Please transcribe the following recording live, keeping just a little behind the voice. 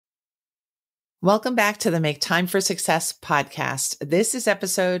Welcome back to the Make Time for Success podcast. This is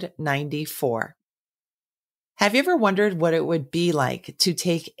episode 94. Have you ever wondered what it would be like to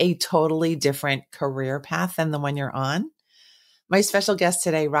take a totally different career path than the one you're on? My special guest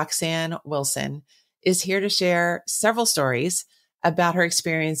today, Roxanne Wilson, is here to share several stories about her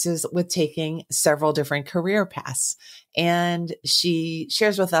experiences with taking several different career paths. And she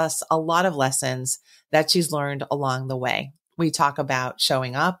shares with us a lot of lessons that she's learned along the way. We talk about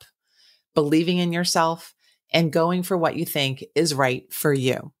showing up, believing in yourself, and going for what you think is right for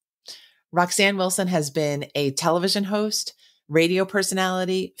you. Roxanne Wilson has been a television host, radio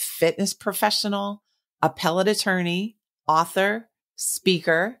personality, fitness professional, appellate attorney, author,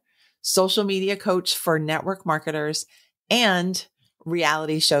 speaker, social media coach for network marketers, and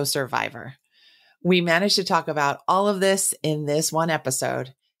reality show survivor. We managed to talk about all of this in this one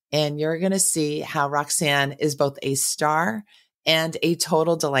episode, and you're going to see how Roxanne is both a star and a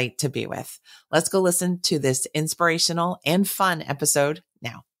total delight to be with. Let's go listen to this inspirational and fun episode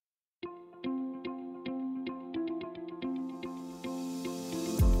now.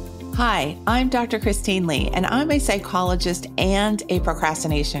 Hi, I'm Dr. Christine Lee, and I'm a psychologist and a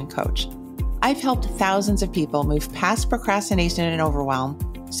procrastination coach. I've helped thousands of people move past procrastination and overwhelm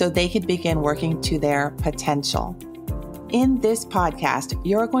so they could begin working to their potential. In this podcast,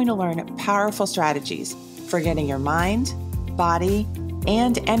 you're going to learn powerful strategies for getting your mind, body,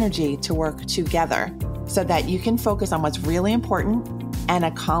 and energy to work together so that you can focus on what's really important and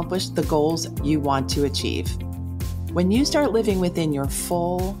accomplish the goals you want to achieve. When you start living within your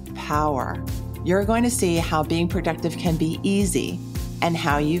full power, you're going to see how being productive can be easy and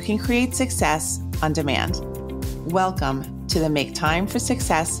how you can create success on demand. Welcome to the Make Time for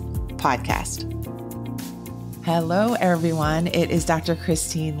Success podcast. Hello, everyone. It is Dr.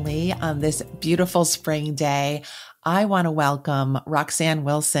 Christine Lee on this beautiful spring day. I want to welcome Roxanne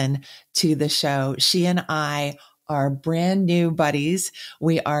Wilson to the show. She and I are brand new buddies.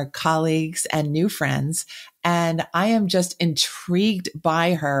 We are colleagues and new friends. And I am just intrigued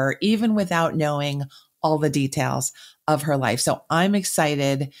by her, even without knowing all the details of her life. So I'm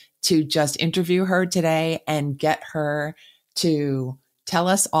excited to just interview her today and get her to tell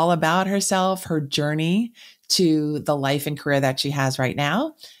us all about herself, her journey to the life and career that she has right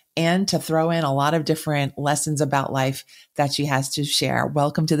now, and to throw in a lot of different lessons about life that she has to share.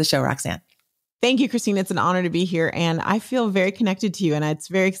 Welcome to the show, Roxanne. Thank you, Christine. It's an honor to be here. And I feel very connected to you. And it's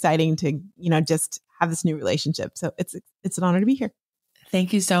very exciting to, just have this new relationship. So it's an honor to be here.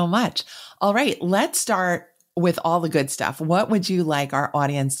 Thank you so much. All right, let's start with all the good stuff. What would you like our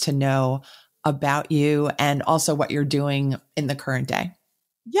audience to know about you and also what you're doing in the current day?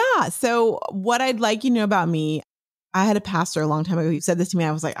 Yeah. So what I'd like you to know about me, I had a pastor a long time ago who said this to me.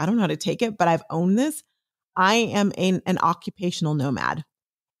 I was like, I don't know how to take it, but I've owned this. I am an occupational nomad.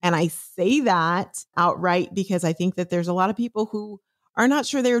 And I say that outright because I think that there's a lot of people who are not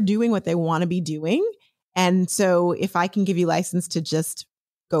sure they're doing what they want to be doing. And so if I can give you license to just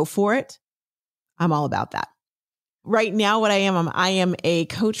go for it, I'm all about that. Right now, what I am a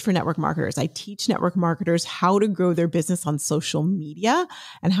coach for network marketers. I teach network marketers how to grow their business on social media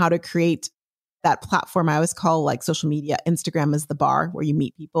and how to create that platform. I always call like social media. Instagram is the bar where you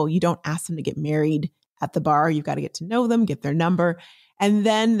meet people. You don't ask them to get married at the bar. You've got to get to know them, get their number. And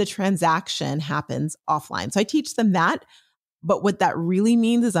then the transaction happens offline. So I teach them that. But what that really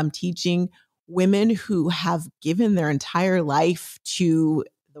means is I'm teaching women who have given their entire life to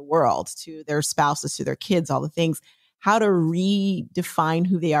the world, to their spouses, to their kids, all the things, how to redefine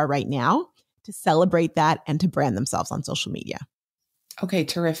who they are right now, to celebrate that and to brand themselves on social media. Okay,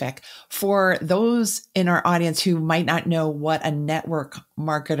 terrific. For those in our audience who might not know what a network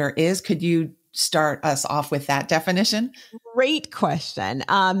marketer is, could you start us off with that definition? Great question.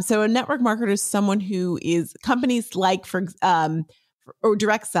 So a network marketer is someone who is companies like or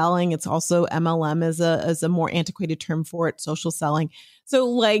direct selling. It's also MLM is a more antiquated term for it, social selling. So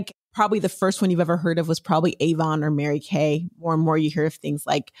like probably the first one you've ever heard of was probably Avon or Mary Kay. More and more you hear of things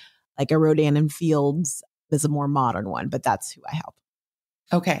like a Rodan and Fields is a more modern one, but that's who I help.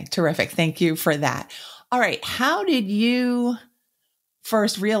 Okay, terrific. Thank you for that. All right. How did you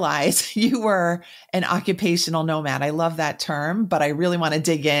first realize you were an occupational nomad? I love that term, but I really want to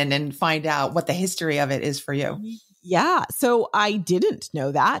dig in and find out what the history of it is for you. Yeah. So I didn't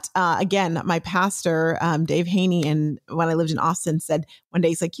know that. Again, my pastor, Dave Haney, and when I lived in Austin said one day,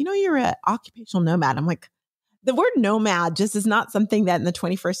 he's like, you're an occupational nomad. I'm like, the word nomad just is not something that in the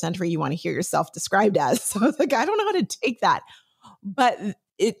 21st century you want to hear yourself described as. So I was like, I don't know how to take that. But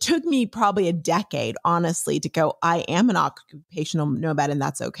it took me probably a decade, honestly, to go, I am an occupational nomad and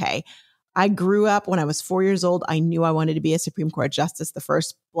that's okay. I grew up when I was 4 years old. I knew I wanted to be a Supreme Court justice, the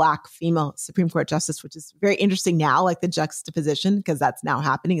first Black female Supreme Court justice, which is very interesting now, like the juxtaposition, because that's now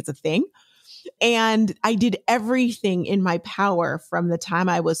happening. It's a thing. And I did everything in my power from the time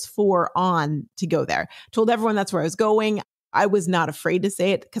I was 4 on to go there. Told everyone that's where I was going. I was not afraid to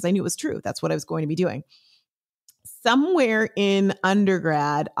say it because I knew it was true. That's what I was going to be doing. Somewhere in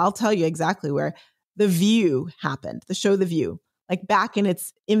undergrad, I'll tell you exactly where, The View happened, the show The View, like back in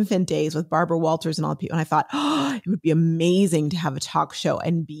its infant days with Barbara Walters and all the people. And I thought, oh, it would be amazing to have a talk show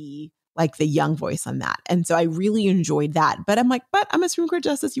and be like the young voice on that. And so I really enjoyed that. But I'm like, but I'm a Supreme Court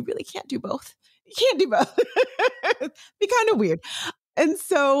justice. You really can't do both. You can't do both. Be kind of weird. And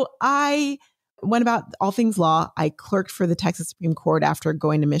so I went about all things law. I clerked for the Texas Supreme Court after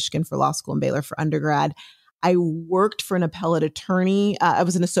going to Michigan for law school and Baylor for undergrad. I worked for an appellate attorney. I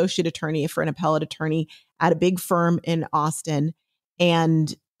was an associate attorney for an appellate attorney at a big firm in Austin.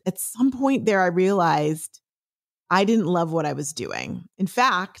 And at some point there, I realized I didn't love what I was doing. In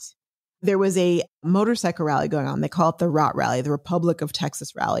fact, there was a motorcycle rally going on. They call it the ROT Rally, the Republic of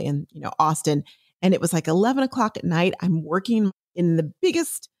Texas Rally in, Austin. And it was like 11 o'clock at night. I'm working in the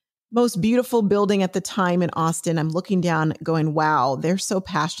biggest, most beautiful building at the time in Austin. I'm looking down going, wow, they're so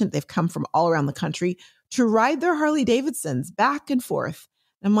passionate. They've come from all around the country to ride their Harley Davidsons back and forth.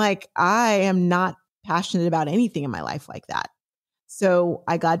 I'm like, I am not passionate about anything in my life like that. So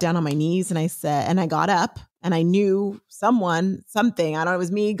I got down on my knees and I said, and I got up and I knew something, I don't know, it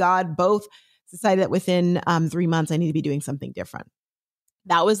was me, God, both decided that within 3 months, I need to be doing something different.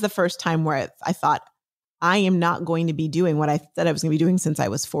 That was the first time where I thought, I am not going to be doing what I said I was going to be doing since I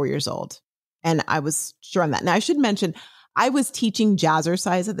was 4 years old. And I was sure on that. Now I should mention, I was teaching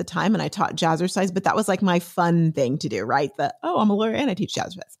jazzercise at the time and I taught jazzercise, but that was like my fun thing to do, right? I'm a lawyer and I teach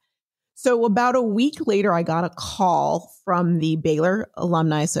jazzercise. So about a week later, I got a call from the Baylor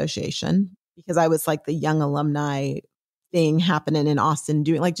Alumni Association because I was like the young alumni thing happening in Austin,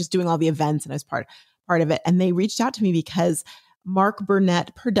 doing all the events, and I was part of it. And they reached out to me because Mark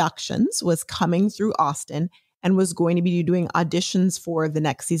Burnett Productions was coming through Austin and was going to be doing auditions for the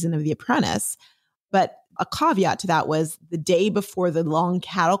next season of The Apprentice. But a caveat to that was the day before the long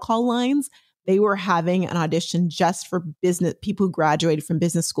cattle call lines, they were having an audition just for business people who graduated from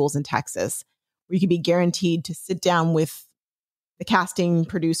business schools in Texas, where you could be guaranteed to sit down with the casting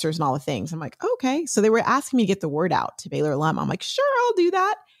producers and all the things. I'm like, okay. So they were asking me to get the word out to Baylor alum. I'm like, sure, I'll do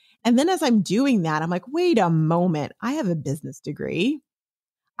that. And then as I'm doing that, I'm like, wait a moment. I have a business degree.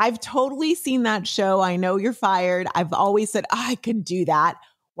 I've totally seen that show. I know you're fired. I've always said, I could do that.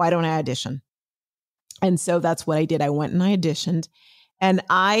 Why don't I audition? And so that's what I did. I went and I auditioned. And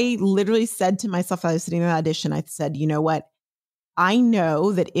I literally said to myself, I was sitting in the audition, I said, you know what? I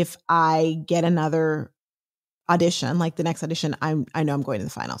know that if I get another audition, like the next audition, I know I'm going to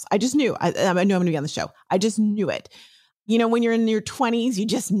the finals. I just knew. I knew I'm going to be on the show. I just knew it. When you're in your 20s, you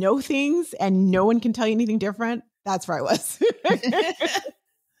just know things and no one can tell you anything different. That's where I was.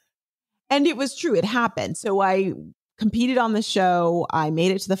 And it was true. It happened. So I competed on the show. I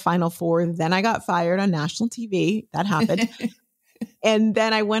made it to the Final Four. Then I got fired on national TV. That happened. And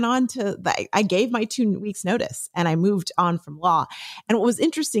then I went on I gave my 2 weeks notice and I moved on from law. And what was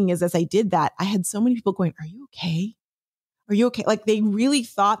interesting is as I did that, I had so many people going, are you okay? Are you okay? Like they really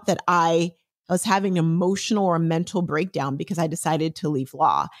thought that I was having an emotional or a mental breakdown because I decided to leave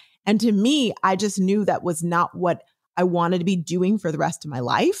law. And to me, I just knew that was not what I wanted to be doing for the rest of my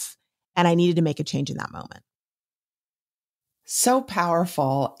life. And I needed to make a change in that moment. So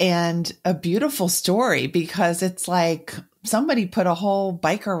powerful and a beautiful story because it's like somebody put a whole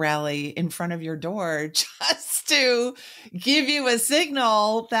biker rally in front of your door just to give you a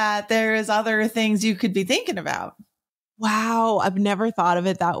signal that there is other things you could be thinking about. Wow. I've never thought of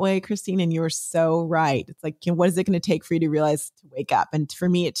it that way, Christine. And you're so right. It's like, what is it going to take for you to realize to wake up? And for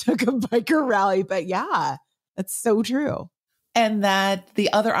me, it took a biker rally, but yeah, that's so true. And that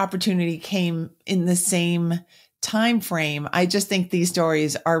the other opportunity came in the same time frame. I just think these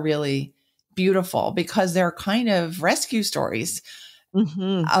stories are really beautiful because they're kind of rescue stories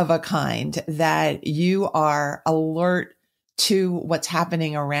of a kind that you are alert to what's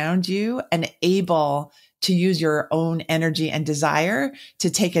happening around you and able to use your own energy and desire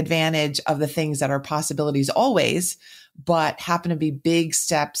to take advantage of the things that are possibilities always, but happen to be big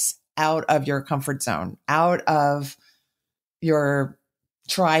steps out of your comfort zone, out of your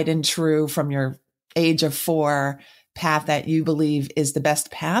tried and true from your age of 4 path that you believe is the best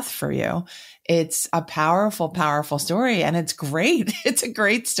path for you. It's a powerful, powerful story. And it's great. It's a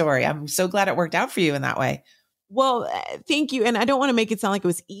great story. I'm so glad it worked out for you in that way. Well, thank you. And I don't want to make it sound like it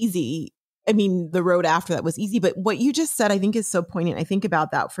was easy. I mean, the road after that was easy, but what you just said, I think is so poignant. I think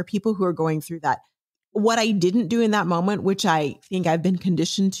about that for people who are going through that. What I didn't do in that moment, which I think I've been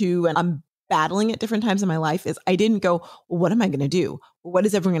conditioned to, and I'm battling at different times in my life, is I didn't go, well, what am I going to do? Or what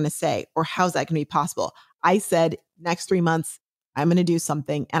is everyone going to say? Or how's that going to be possible? I said, next 3 months, I'm going to do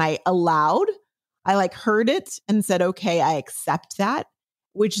something. And I heard it and said, okay, I accept that,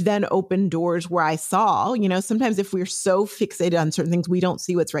 which then opened doors where I saw, sometimes if we're so fixated on certain things, we don't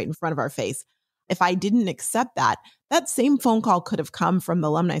see what's right in front of our face. If I didn't accept that, that same phone call could have come from the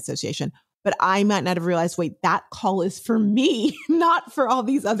Alumni Association, but I might not have realized, wait, that call is for me, not for all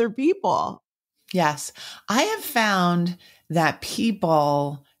these other people. Yes. I have found that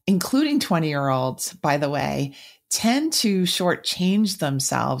people, including 20-year-olds, by the way, tend to shortchange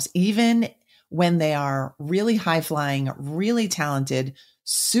themselves, even when they are really high-flying, really talented,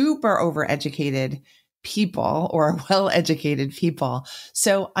 super overeducated people or well-educated people.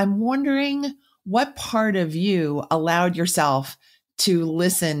 So I'm wondering what part of you allowed yourself to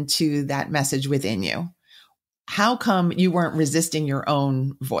listen to that message within you? How come you weren't resisting your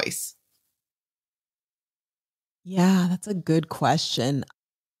own voice? Yeah, that's a good question.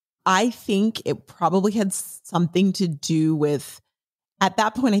 I think it probably had something to do with, at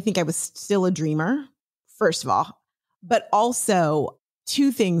that point, I think I was still a dreamer, first of all, but also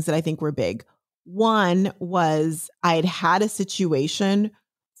two things that I think were big. One was I had had a situation,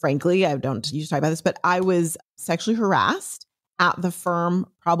 frankly, I don't usually talk about this, but I was sexually harassed at the firm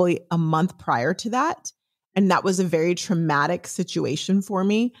probably a month prior to that. And that was a very traumatic situation for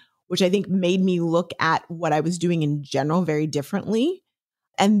me, which I think made me look at what I was doing in general very differently.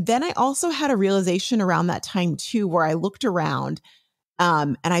 And then I also had a realization around that time too, where I looked around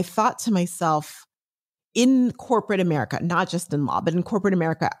and I thought to myself, in corporate America, not just in law, but in corporate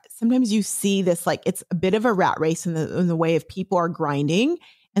America, sometimes you see this, like it's a bit of a rat race in the way of people are grinding.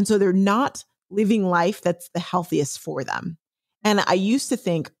 And so they're not living life that's the healthiest for them. And I used to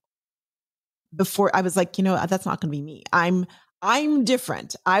think before, I was like, that's not going to be me. I'm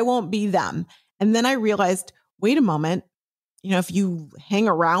different. I won't be them. And then I realized, wait a moment, if you hang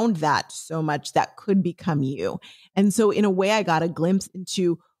around that so much, that could become you. And so in a way, I got a glimpse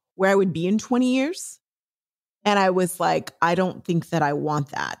into where I would be in 20 years. And I was like, I don't think that I want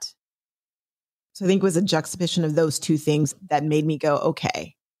that. So I think it was a juxtaposition of those two things that made me go,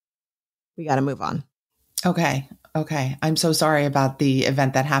 okay, we got to move on. Okay. I'm so sorry about the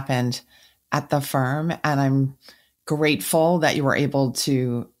event that happened at the firm. And I'm grateful that you were able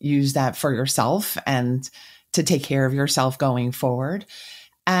to use that for yourself and to take care of yourself going forward.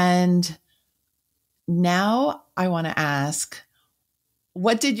 And now I want to ask,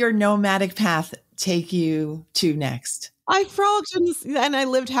 what did your nomadic path take you to next? I frolicked and I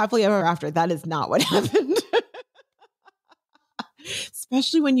lived happily ever after. That is not what happened.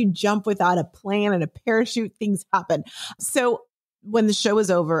 Especially when you jump without a plan and a parachute, things happen. So when the show was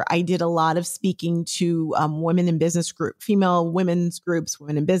over, I did a lot of speaking to women in business group, female women's groups,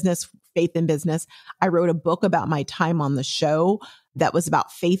 women in business, faith in business. I wrote a book about my time on the show that was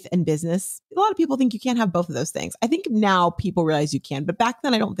about faith and business. A lot of people think you can't have both of those things. I think now people realize you can, but back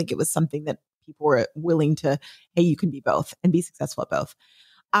then I don't think it was something that people were willing to, hey, you can be both and be successful at both.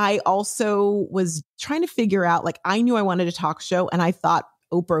 I also was trying to figure out, like, I knew I wanted a talk show and I thought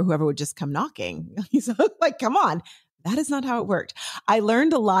Oprah, whoever would just come knocking. So like, come on. That is not how it worked. I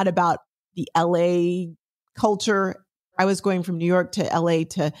learned a lot about the LA culture. I was going from New York to LA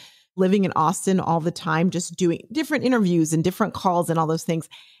to living in Austin all the time, just doing different interviews and different calls and all those things.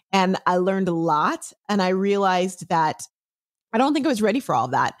 And I learned a lot. And I realized that I don't think I was ready for all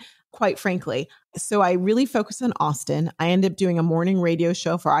of that, quite frankly. So I really focused on Austin. I ended up doing a morning radio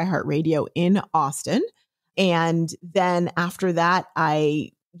show for iHeartRadio in Austin. And then after that,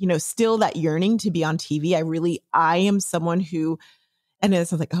 I still that yearning to be on TV. I am someone who, and it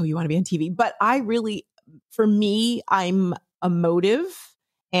sounds like, oh, you want to be on TV, but for me, I'm emotive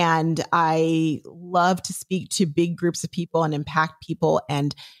and I love to speak to big groups of people and impact people,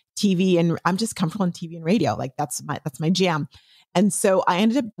 and TV. And I'm just comfortable on TV and radio. Like that's my jam. And so I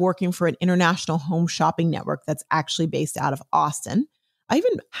ended up working for an international home shopping network that's actually based out of Austin. I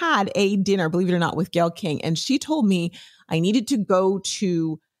even had a dinner, believe it or not, with Gayle King. And she told me I needed to go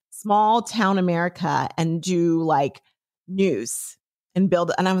to small town America and do like news and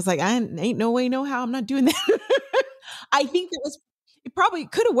build. And I was like, I ain't no way, no how. I'm not doing that. I think it probably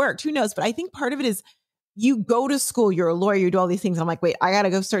could have worked. Who knows? But I think part of it is you go to school, you're a lawyer, you do all these things. And I'm like, wait, I got to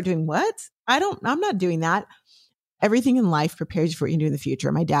go start doing what? I'm not doing that. Everything in life prepares you for what you do in the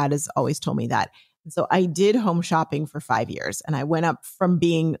future. My dad has always told me that. And so I did home shopping for 5 years, and I went up from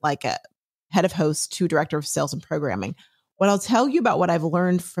being like a head of host to director of sales and programming. What I'll tell you about what I've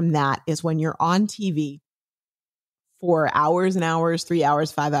learned from that is when you're on TV for hours and hours, 3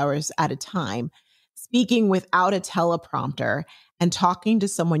 hours, 5 hours at a time, speaking without a teleprompter and talking to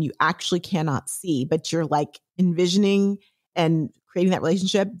someone you actually cannot see, but you're like envisioning and creating that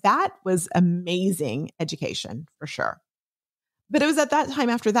relationship, that was amazing education for sure. But it was at that time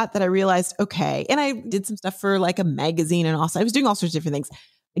after that that I realized, okay, and I did some stuff for like a magazine and also I was doing all sorts of different things.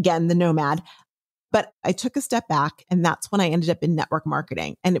 Again, the nomad. But I took a step back and that's when I ended up in network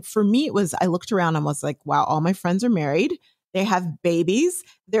marketing. And for me, it was, I looked around and was like, wow, all my friends are married. They have babies.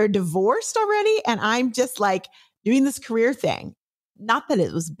 They're divorced already. And I'm just like doing this career thing. Not that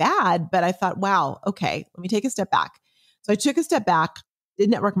it was bad, but I thought, wow, okay, let me take a step back. So I took a step back, did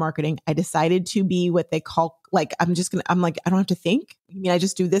network marketing. I decided to be what they call, like, I'm like, I don't have to think. I mean, I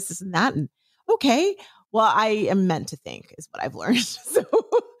just do this and that. And okay, well, I am meant to think is what I've learned.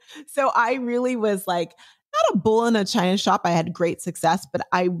 So I really was like, not a bull in a china shop. I had great success, but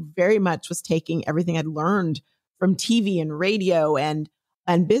I very much was taking everything I'd learned from TV and radio and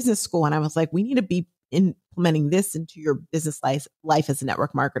business school. And I was like, we need to be implementing this into your business life as a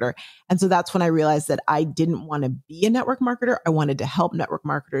network marketer. And so that's when I realized that I didn't want to be a network marketer. I wanted to help network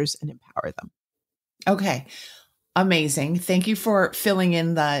marketers and empower them. Okay. Amazing. Thank you for filling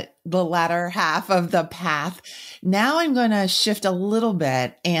in the latter half of the path. Now I'm going to shift a little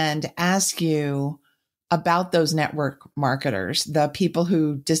bit and ask you about those network marketers, the people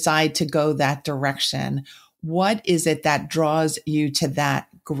who decide to go that direction. What is it that draws you to that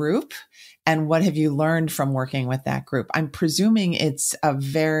group? And what have you learned from working with that group? I'm presuming it's a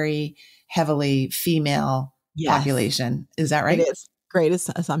very heavily female population. Is that right? It is.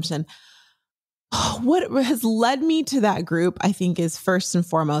 Greatest assumption. What has led me to that group, I think, is first and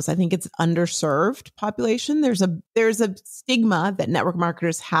foremost, I think it's underserved population. There's a stigma that network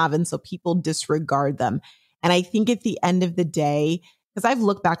marketers have, and so people disregard them. And I think at the end of the day, because I've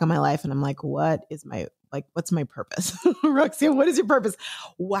looked back on my life and I'm like, what's my purpose? Roxanne, what is your purpose?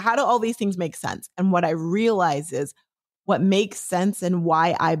 How do all these things make sense? And what I realize is what makes sense and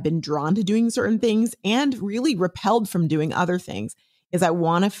why I've been drawn to doing certain things and really repelled from doing other things is I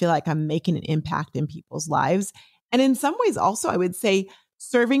want to feel like I'm making an impact in people's lives. And in some ways also, I would say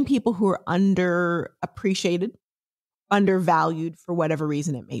serving people who are underappreciated, undervalued for whatever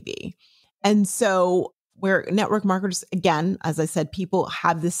reason it may be. And so where network marketers, again, as I said, people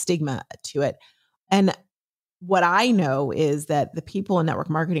have this stigma to it. And what I know is that the people in network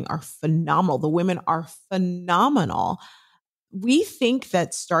marketing are phenomenal. The women are phenomenal. We think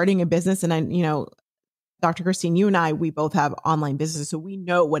that starting a business, and Dr. Christine, you and I, we both have online businesses, so we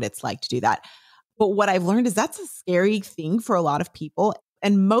know what it's like to do that. But what I've learned is that's a scary thing for a lot of people.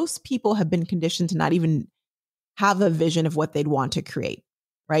 And most people have been conditioned to not even have a vision of what they'd want to create,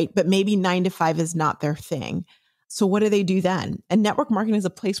 right? But maybe 9 to 5 is not their thing. So what do they do then? And network marketing is a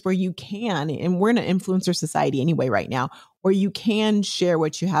place where you can, and we're in an influencer society anyway right now, where you can share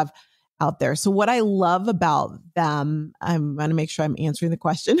what you have out there. So what I love about them, I'm going to make sure I'm answering the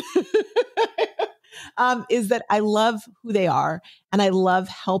question. Is that I love who they are and I love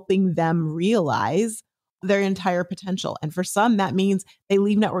helping them realize their entire potential. And for some, that means they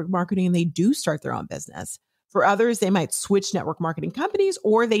leave network marketing and they do start their own business. For others, they might switch network marketing companies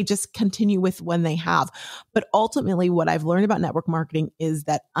or they just continue with one they have. But ultimately, what I've learned about network marketing is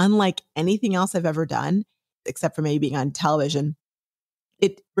that unlike anything else I've ever done, except for maybe being on television,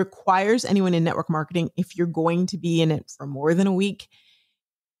 it requires anyone in network marketing, if you're going to be in it for more than a week,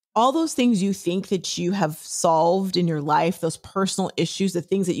 all those things you think that you have solved in your life, those personal issues, the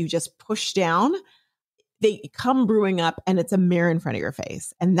things that you just push down, they come brewing up and it's a mirror in front of your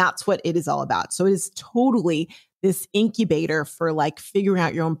face. And that's what it is all about. So it is totally this incubator for like figuring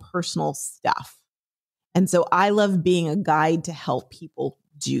out your own personal stuff. And so I love being a guide to help people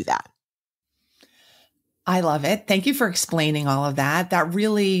do that. I love it. Thank you for explaining all of that. That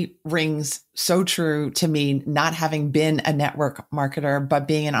really rings so true to me, not having been a network marketer, but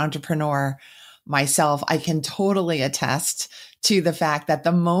being an entrepreneur myself. I can totally attest to the fact that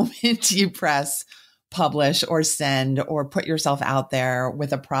the moment you press publish or send or put yourself out there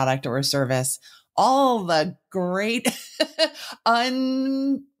with a product or a service, all the great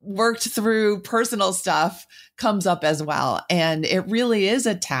unworked through personal stuff comes up as well. And it really is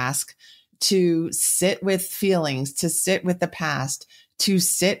a task to sit with feelings, to sit with the past, to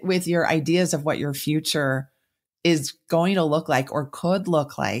sit with your ideas of what your future is going to look like or could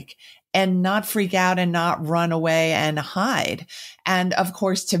look like, and not freak out and not run away and hide. And of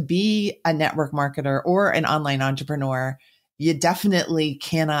course, to be a network marketer or an online entrepreneur, you definitely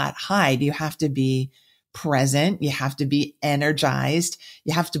cannot hide. You have to be present. You have to be energized.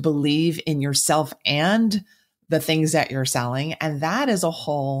 You have to believe in yourself and the things that you're selling. And that is a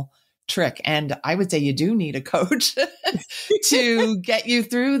whole trick. And I would say you do need a coach to get you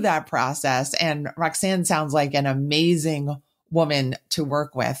through that process. And Roxanne sounds like an amazing woman to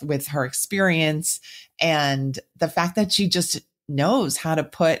work with her experience and the fact that she just knows how to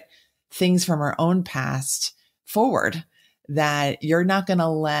put things from her own past forward, that you're not going to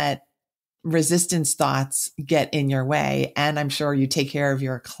let resistance thoughts get in your way. And I'm sure you take care of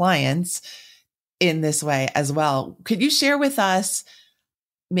your clients in this way as well. Could you share with us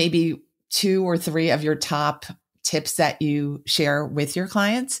maybe 2 or 3 of your top tips that you share with your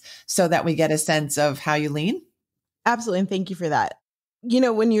clients so that we get a sense of how you lean? Absolutely. And thank you for that.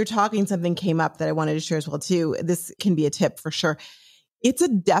 When you're talking, something came up that I wanted to share as well too. This can be a tip for sure. It's a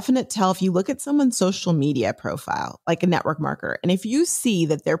definite tell if you look at someone's social media profile, like a network marketer, and if you see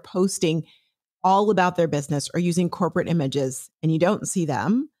that they're posting all about their business or using corporate images and you don't see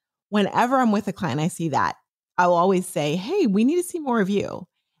them, whenever I'm with a client, I see that, I'll always say, hey, we need to see more of you.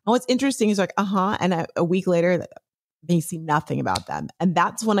 And what's interesting is like, and a week later, they see nothing about them. And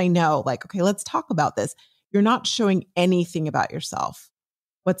that's when I know, like, okay, let's talk about this. You're not showing anything about yourself.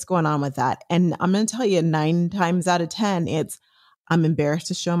 What's going on with that? And I'm going to tell you 9 times out of 10, I'm embarrassed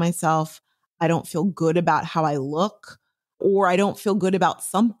to show myself. I don't feel good about how I look, or I don't feel good about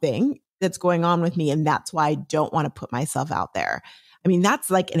something that's going on with me. And that's why I don't want to put myself out there. I mean, that's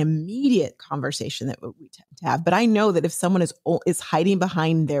like an immediate conversation that we tend to have. But I know that if someone is hiding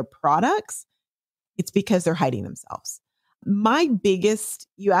behind their products, it's because they're hiding themselves.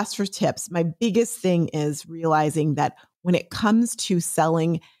 You asked for tips. My biggest thing is realizing that when it comes to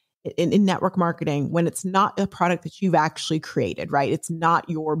selling in network marketing, when it's not a product that you've actually created, right? It's not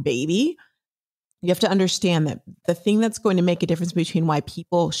your baby. You have to understand that the thing that's going to make a difference between why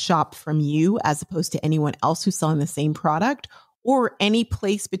people shop from you as opposed to anyone else who's selling the same product, or any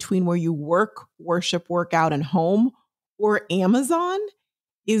place between where you work, worship, work out, and home, or Amazon,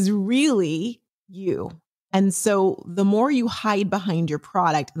 is really you. And so the more you hide behind your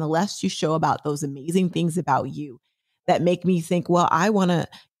product and the less you show about those amazing things about you that make me think, well, I want to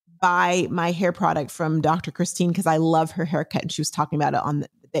buy my hair product from Dr. Christine because I love her haircut. And she was talking about it on the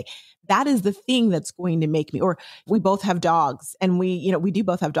day. That is the thing that's going to make me, or we both have dogs and we do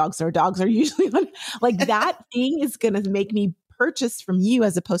both have dogs. Our dogs are usually on, like that thing is going to make me purchase from you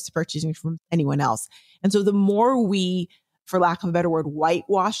as opposed to purchasing from anyone else. And so the more we, for lack of a better word,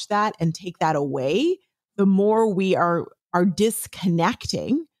 whitewash that and take that away, the more we are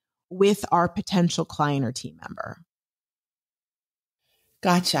disconnecting with our potential client or team member.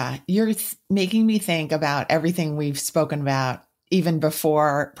 Gotcha. You're making me think about everything we've spoken about even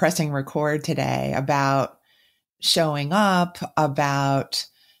before pressing record today, about showing up, about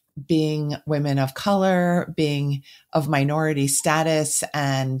being women of color, being of minority status,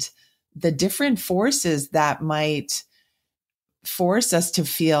 and the different forces that might force us to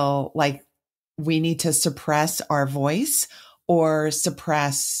feel like we need to suppress our voice or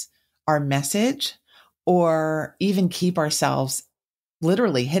suppress our message, or even keep ourselves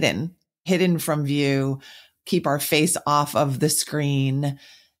literally hidden from view, keep our face off of the screen,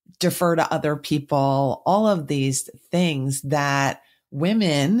 defer to other people, all of these things that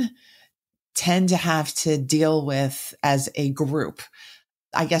women tend to have to deal with as a group.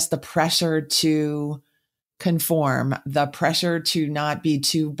 I guess the pressure to conform, the pressure to not be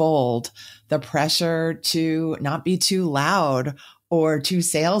too bold, the pressure to not be too loud or too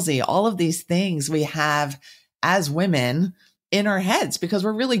salesy, all of these things we have as women in our heads because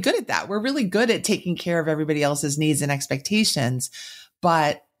we're really good at that. We're really good at taking care of everybody else's needs and expectations.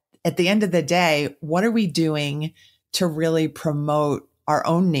 But at the end of the day, what are we doing to really promote our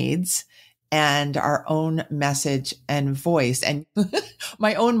own needs and our own message and voice? And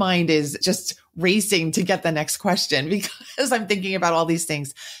my own mind is just racing to get the next question because I'm thinking about all these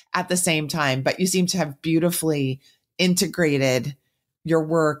things at the same time. But you seem to have beautifully integrated your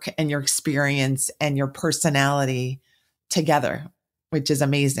work and your experience and your personality together, which is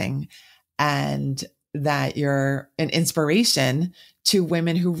amazing. And that you're an inspiration to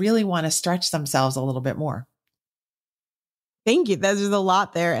women who really want to stretch themselves a little bit more. Thank you. There's a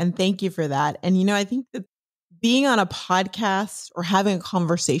lot there. And thank you for that. And, I think that being on a podcast or having a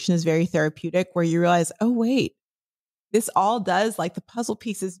conversation is very therapeutic, where you realize, oh, wait, this all does, like, the puzzle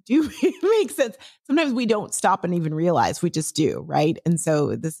pieces do make sense. Sometimes we don't stop and even realize, we just do. Right. And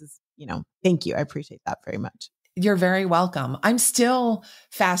so this is, thank you. I appreciate that very much. You're very welcome. I'm still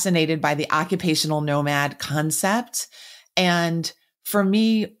fascinated by the occupational nomad concept. And for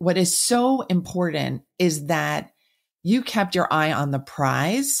me, what is so important is that you kept your eye on the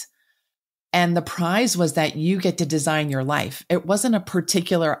prize. And the prize was that you get to design your life. It wasn't a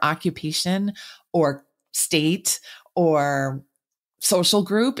particular occupation or state or social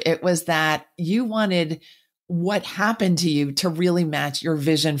group. It was that you wanted what happened to you to really match your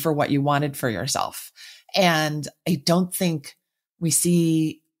vision for what you wanted for yourself. And I don't think we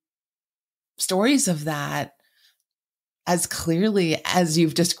see stories of that as clearly as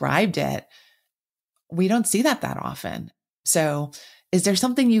you've described it. We don't see that often. So is there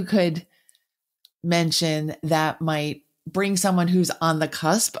something you could mention that might bring someone who's on the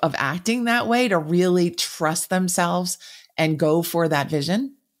cusp of acting that way to really trust themselves and go for that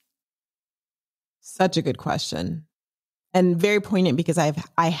vision? Such a good question. And very poignant, because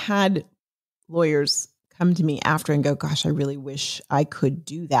I had lawyers come to me after and go, gosh, I really wish I could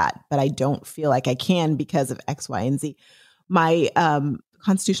do that, but I don't feel like I can because of X, Y, and Z. My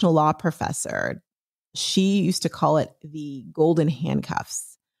constitutional law professor, she used to call it the golden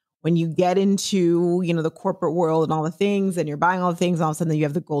handcuffs. When you get into, the corporate world and all the things, and you're buying all the things, and all of a sudden you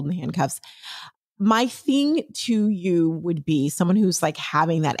have the golden handcuffs. My thing to you would be someone who's like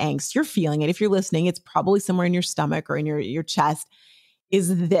having that angst. You're feeling it. If you're listening, it's probably somewhere in your stomach or in your chest.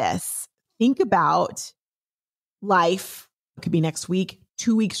 Is this: think about life. It could be next week,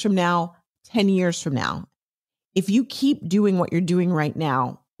 2 weeks from now, 10 years from now. If you keep doing what you're doing right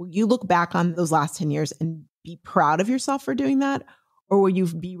now, will you look back on those last 10 years and be proud of yourself for doing that? Or will you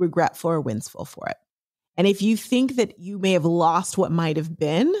be regretful or winceful for it? And if you think that you may have lost what might have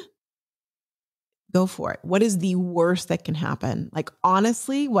been, go for it. What is the worst that can happen? Like,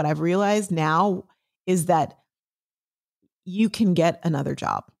 honestly, what I've realized now is that you can get another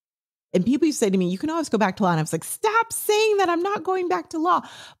job. And people used to say to me, you can always go back to law. And I was like, stop saying that. I'm not going back to law.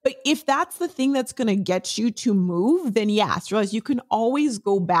 But if that's the thing that's going to get you to move, then yes, realize you can always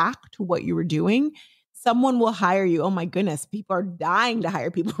go back to what you were doing. Someone will hire you. Oh my goodness. People are dying to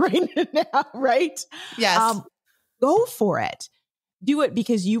hire people right now, right? Yes. Go for it. Do it,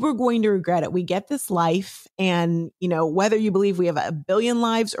 because you were going to regret it. We get this life, and whether you believe we have 1 billion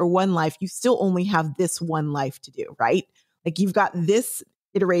lives or one life, you still only have this one life to do, right? Like, you've got this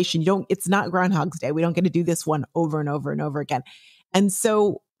iteration. It's not Groundhog's Day. We don't get to do this one over and over and over again. And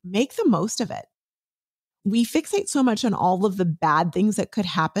so make the most of it. We fixate so much on all of the bad things that could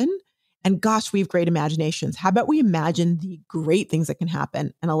happen. And gosh, we have great imaginations. How about we imagine the great things that can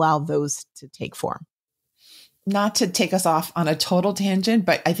happen and allow those to take form? Not to take us off on a total tangent,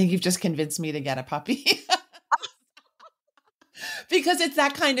 but I think you've just convinced me to get a puppy. Because it's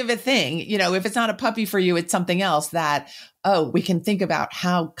that kind of a thing. If it's not a puppy for you, it's something else that, we can think about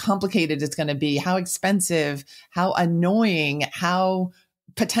how complicated it's going to be, how expensive, how annoying, how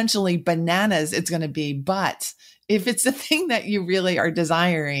potentially bananas it's going to be. But if it's the thing that you really are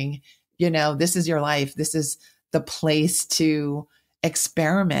desiring, this is your life. This is the place to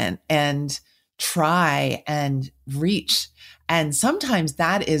experiment and try and reach. And sometimes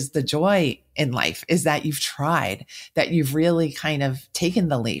that is the joy in life, is that you've tried, that you've really kind of taken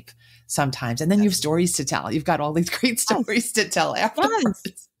the leap sometimes. And then you have stories to tell. You've got all these great stories to tell afterwards.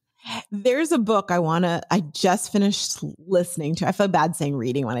 Yes. There's a book I just finished listening to. I feel bad saying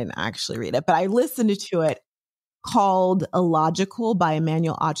reading when I didn't actually read it, but I listened to it, called Illogical by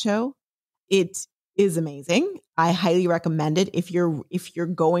Emmanuel Acho. It is amazing. I highly recommend it. If you're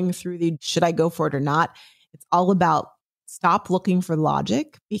going through the should I go for it or not, it's all about stop looking for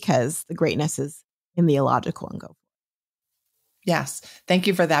logic, because the greatness is in the illogical, and go for it. Yes. Thank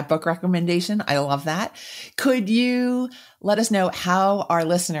you for that book recommendation. I love that. Could you let us know how our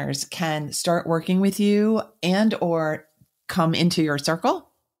listeners can start working with you and or come into your circle?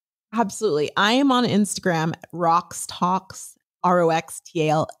 Absolutely. I am on Instagram, Roxtalks,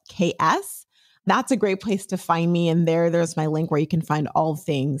 ROXTALKS. That's a great place to find me. And there's my link where you can find all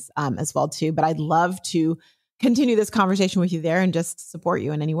things as well too. But I'd love to continue this conversation with you there and just support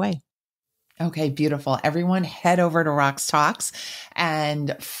you in any way. Okay, beautiful. Everyone head over to Rox Talks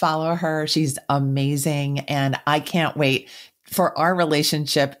and follow her. She's amazing. And I can't wait for our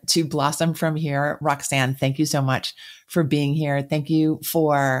relationship to blossom from here. Roxanne, thank you so much for being here. Thank you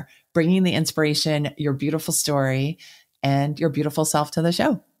for bringing the inspiration, your beautiful story, and your beautiful self to the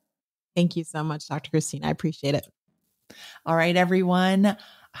show. Thank you so much, Dr. Christine. I appreciate it. All right, everyone.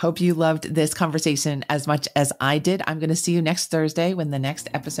 Hope you loved this conversation as much as I did. I'm going to see you next Thursday when the next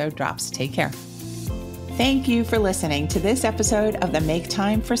episode drops. Take care. Thank you for listening to this episode of the Make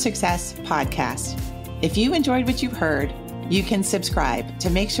Time for Success podcast. If you enjoyed what you've heard, you can subscribe to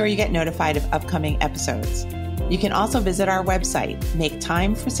make sure you get notified of upcoming episodes. You can also visit our website,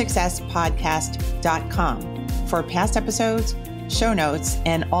 maketimeforsuccesspodcast.com, for past episodes, show notes,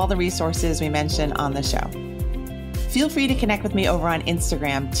 and all the resources we mention on the show. Feel free to connect with me over on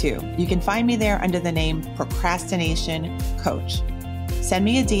Instagram too. You can find me there under the name Procrastination Coach. Send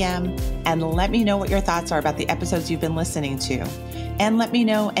me a DM and let me know what your thoughts are about the episodes you've been listening to. And let me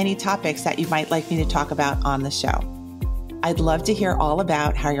know any topics that you might like me to talk about on the show. I'd love to hear all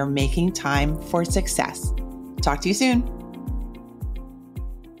about how you're making time for success. Talk to you soon.